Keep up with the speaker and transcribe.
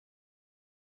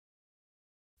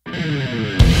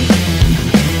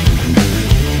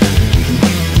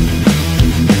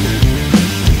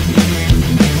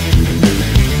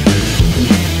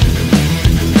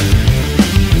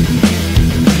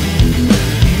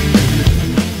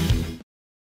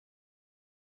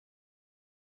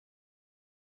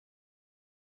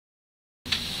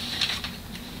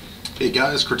Hey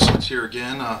guys, Chris here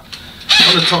again. I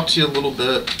want to talk to you a little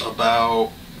bit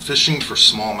about fishing for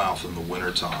smallmouth in the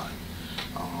wintertime.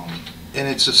 And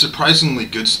it's a surprisingly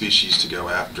good species to go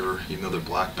after, even though they're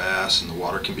black bass and the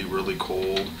water can be really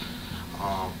cold.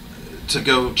 To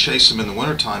go chase them in the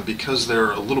wintertime because they're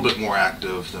a little bit more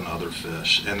active than other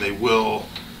fish, and they will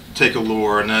take a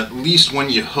lure, and at least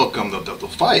when you hook them, they'll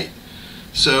fight.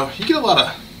 So you get a lot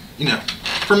of,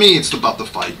 for me it's about the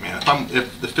fight, man.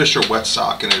 If the fish are wet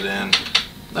socking it in,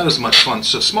 not as much fun.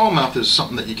 So smallmouth is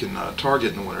something that you can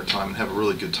target in the wintertime and have a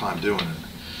really good time doing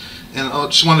it. And I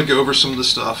just want to go over some of the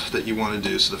stuff that you want to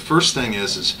do. So the first thing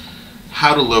is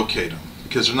how to locate them,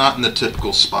 because they're not in the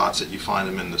typical spots that you find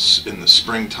them in the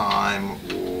springtime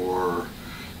or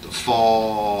the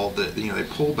fall. They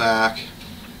pull back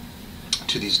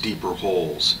to these deeper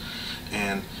holes,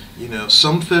 and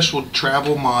some fish will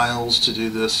travel miles to do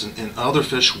this, and other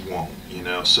fish won't.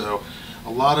 So a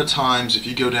lot of times if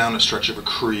you go down a stretch of a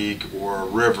creek or a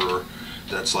river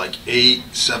that's like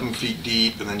 8-7 feet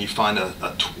deep, and then you find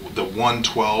the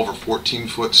 12 or 14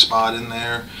 foot spot in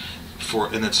there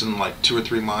and it's in like 2 or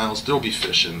 3 miles, there'll be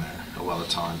fish in there a lot of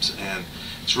times. And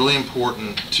it's really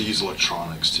important to use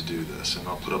electronics to do this, and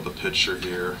I'll put up a picture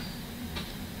here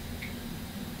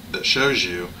that shows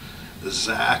you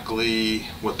exactly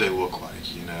what they look like.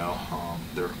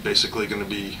 They're basically going to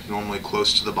be normally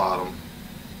close to the bottom.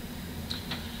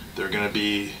 They're going to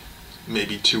be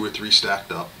maybe 2 or 3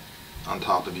 stacked up on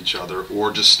top of each other,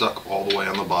 or just stuck all the way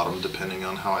on the bottom, depending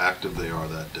on how active they are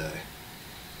that day.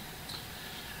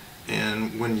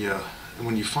 And when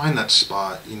you find that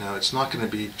spot, it's not going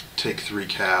to be take 3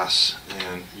 casts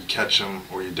and you catch them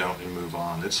or you don't and move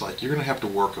on. It's like you're going to have to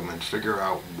work them and figure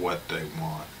out what they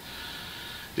want,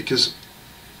 because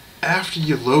after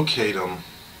you locate them,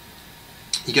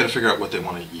 you got to figure out what they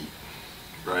want to eat,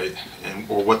 right?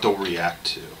 Or what they'll react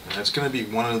to. And that's going to be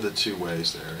one of the 2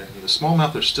 ways there. And the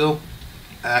smallmouth are still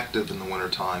active in the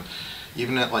wintertime.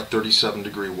 Even at like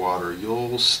 37-degree water,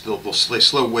 they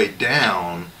slow way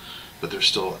down, but they're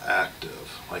still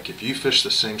active. Like if you fish the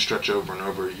same stretch over and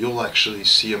over, you'll actually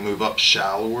see them move up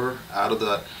shallower out of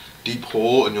the deep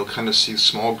hole, and you'll kind of see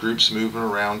small groups moving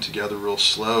around together real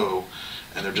slow,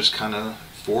 and they're just kind of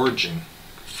foraging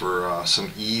for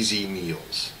some easy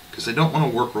meals, because they don't want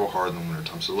to work real hard in the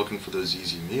wintertime, so they're looking for those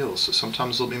easy meals. So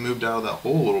sometimes they'll be moved out of that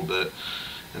hole a little bit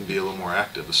and be a little more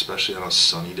active, especially on a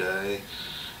sunny day,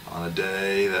 on a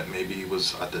day that maybe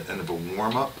was at the end of a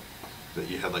warm-up, that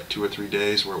you had like 2 or 3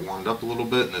 days where it warmed up a little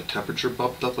bit and the temperature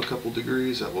bumped up a couple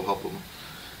degrees. That will help them,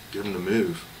 get them to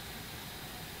move.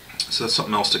 So that's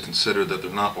something else to consider, that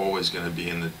they're not always going to be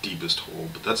in the deepest hole,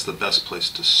 but that's the best place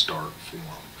to start for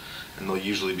them, and they'll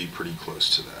usually be pretty close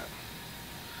to that.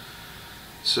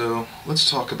 So let's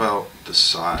talk about the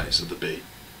size of the bait.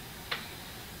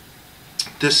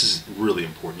 This is really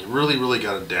important. You really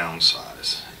got to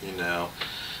downsize.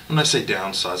 When I say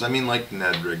downsize, I mean like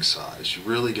Ned rig size. You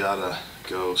really got to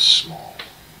go small,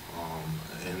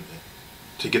 and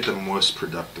to get the most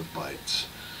productive bites.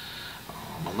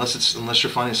 Unless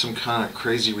you're finding some kind of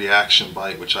crazy reaction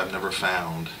bite, which I've never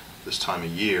found this time of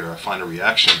year. I find a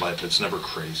reaction bite that's never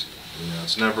crazy.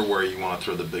 It's never where you want to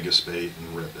throw the biggest bait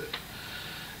and rip it.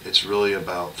 It's really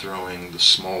about throwing the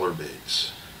smaller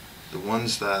baits, the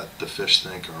ones that the fish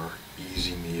think are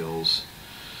easy meals,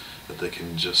 that they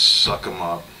can just suck them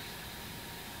up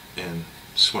and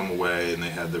swim away, and they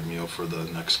had their meal for the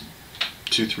next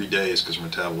 2-3 days, because their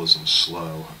metabolism's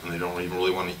slow, and they don't even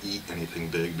really want to eat anything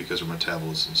big because their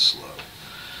metabolism's slow.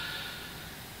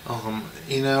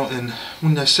 And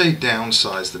when I say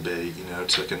downsize the bait,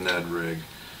 it's like a Ned rig.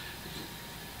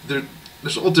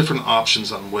 There's all different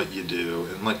options on what you do,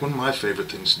 and like one of my favorite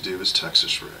things to do is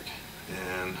Texas rig.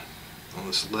 And on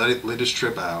this latest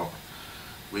trip out,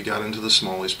 we got into the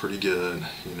smallies pretty good.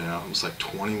 It was like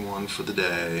 21 for the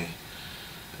day.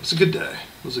 It was a good day.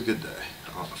 It was a good day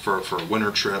for a winter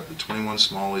trip. The 21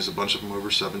 smallies, a bunch of them over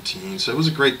 17. So it was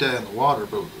a great day on the water,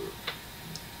 but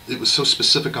it was so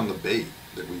specific on the bait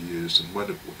that we used, and what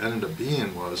it ended up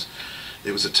being was,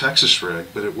 it was a Texas rig,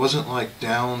 but it wasn't like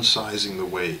downsizing the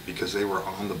weight, because they were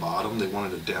on the bottom. They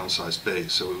wanted a downsized bait,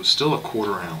 so it was still a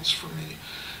 1/4 ounce for me.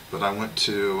 But I went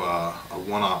to a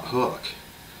 1/0 hook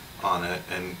on it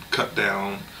and cut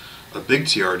down a big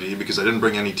TRD, because I didn't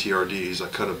bring any TRDs. I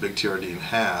cut a big TRD in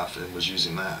half and was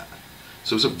using that.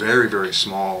 So it was a very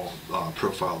small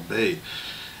profile bait.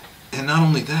 And not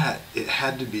only that, it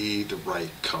had to be the right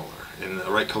color, and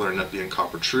the right color ended up being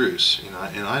copper truce. And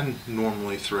I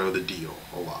normally throw the deal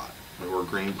a lot, or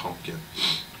green pumpkin,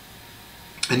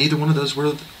 and neither one of those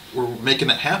were making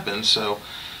it happen. So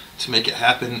to make it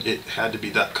happen, it had to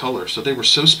be that color. So they were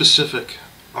so specific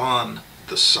on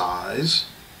the size,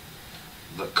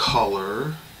 the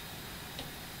color.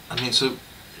 I mean, so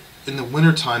in the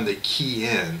wintertime they key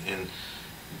in, and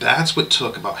that's what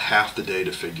took about half the day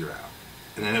to figure out.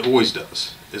 And then it always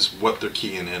does, is what they're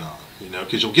keying in on, you know,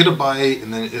 because you'll get a bite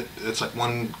and then it's like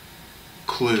one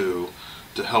clue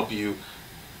to help you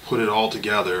put it all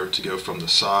together, to go from the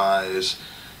size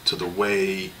to the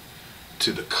weight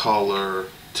to the color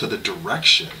to the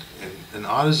direction. And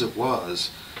odd as it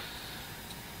was,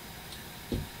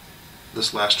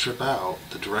 this last trip out,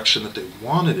 the direction that they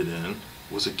wanted it in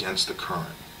was against the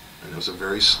current, and it was a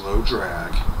very slow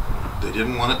drag. They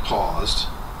didn't want it paused,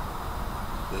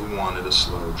 they wanted a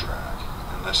slow drag.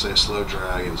 And I say a slow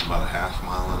drag, it was about a half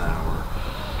mile an hour,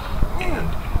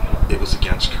 and it was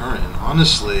against current. And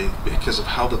honestly, because of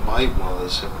how the bite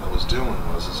was, and what I was doing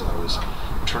was, is I was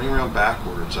turning around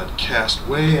backwards, I'd cast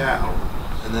way out,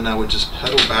 and then I would just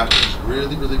pedal backwards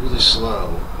really, really, really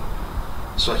slow,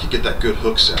 so I could get that good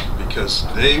hook set, because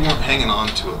they weren't hanging on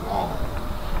to it long.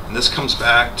 And this comes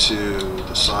back to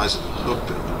the size of the hook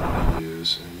that you want to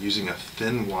use, and using a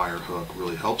thin wire hook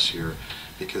really helps here,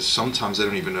 because sometimes they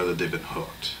don't even know that they've been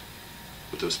hooked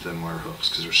with those thin wire hooks,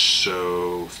 because they're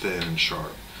so thin and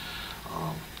sharp.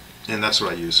 And that's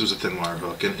what I use. It was a thin wire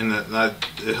hook, and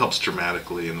it helps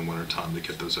dramatically in the wintertime to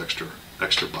get those extra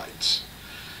bites.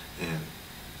 And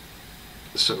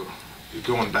so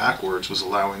going backwards was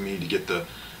allowing me to get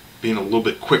being a little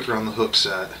bit quicker on the hook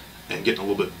set and getting a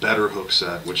little bit better hook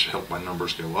set, which helped my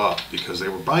numbers go up, because they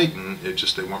were biting.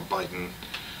 They weren't biting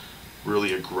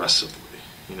really aggressively,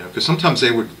 you know, because sometimes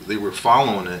they were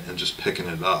following it and just picking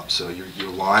it up, so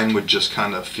your line would just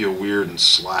kind of feel weird and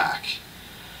slack,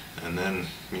 and then,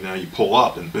 you know, you pull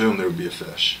up and boom, there would be a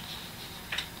fish.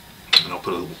 And I'll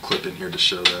put a little clip in here to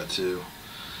show that too.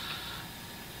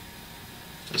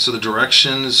 And so the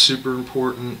direction is super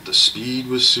important, the speed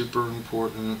was super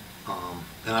important,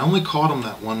 and I only caught them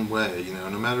that one way, you know,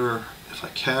 no matter if I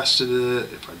casted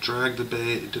it, if I dragged the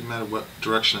bait, it didn't matter what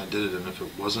direction I did it in. If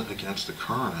it wasn't against the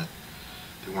current,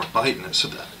 they weren't biting it. So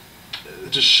that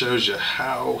it just shows you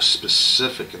how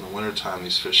specific in the wintertime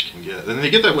these fish can get. And they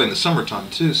get that way in the summertime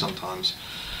too sometimes,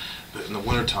 but in the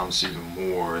wintertime it's even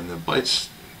more, and the bite's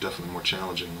definitely more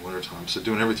challenging in the wintertime. So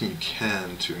doing everything you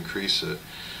can to increase it.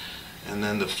 And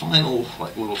then the final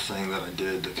little thing that I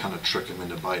did to kind of trick them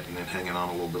into biting and hanging on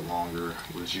a little bit longer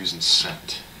was using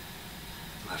scent.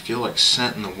 And I feel like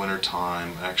scent in the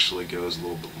wintertime actually goes a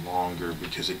little bit longer,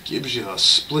 because it gives you a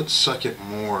split second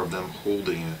more of them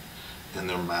holding it in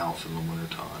their mouth in the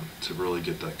wintertime to really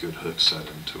get that good hook set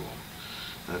into them.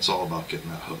 And it's all about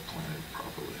getting that hook planted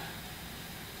properly.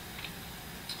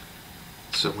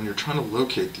 So when you're trying to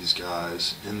locate these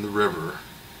guys in the river,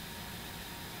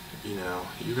 you know,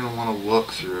 you're going to want to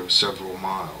look through several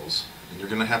miles, and you're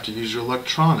going to have to use your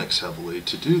electronics heavily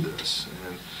to do this.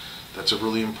 And that's a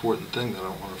really important thing that I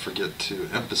don't want to forget to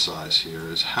emphasize here,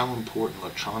 is how important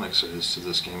electronics is to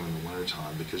this game in the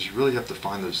wintertime, because you really have to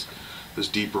find those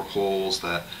deeper holes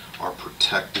that are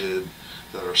protected,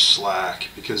 that are slack,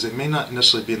 because they may not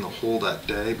necessarily be in the hole that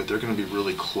day, but they're going to be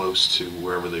really close to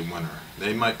wherever they winter.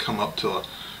 They might come up to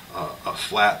a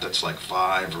flat that's like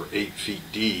 5 or 8 feet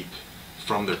deep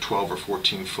from their 12 or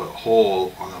 14 foot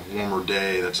hole on a warmer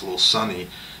day that's a little sunny,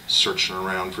 searching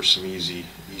around for some easy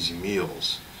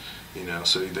meals, you know.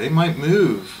 So they might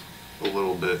move a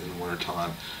little bit in the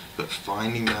wintertime, but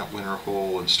finding that winter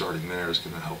hole and starting there is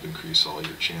going to help increase all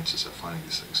your chances at finding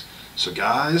these things. So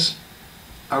guys,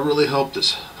 I really hope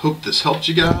this helped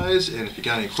you guys, and if you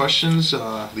got any questions,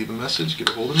 leave a message, get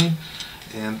a hold of me,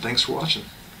 and thanks for watching.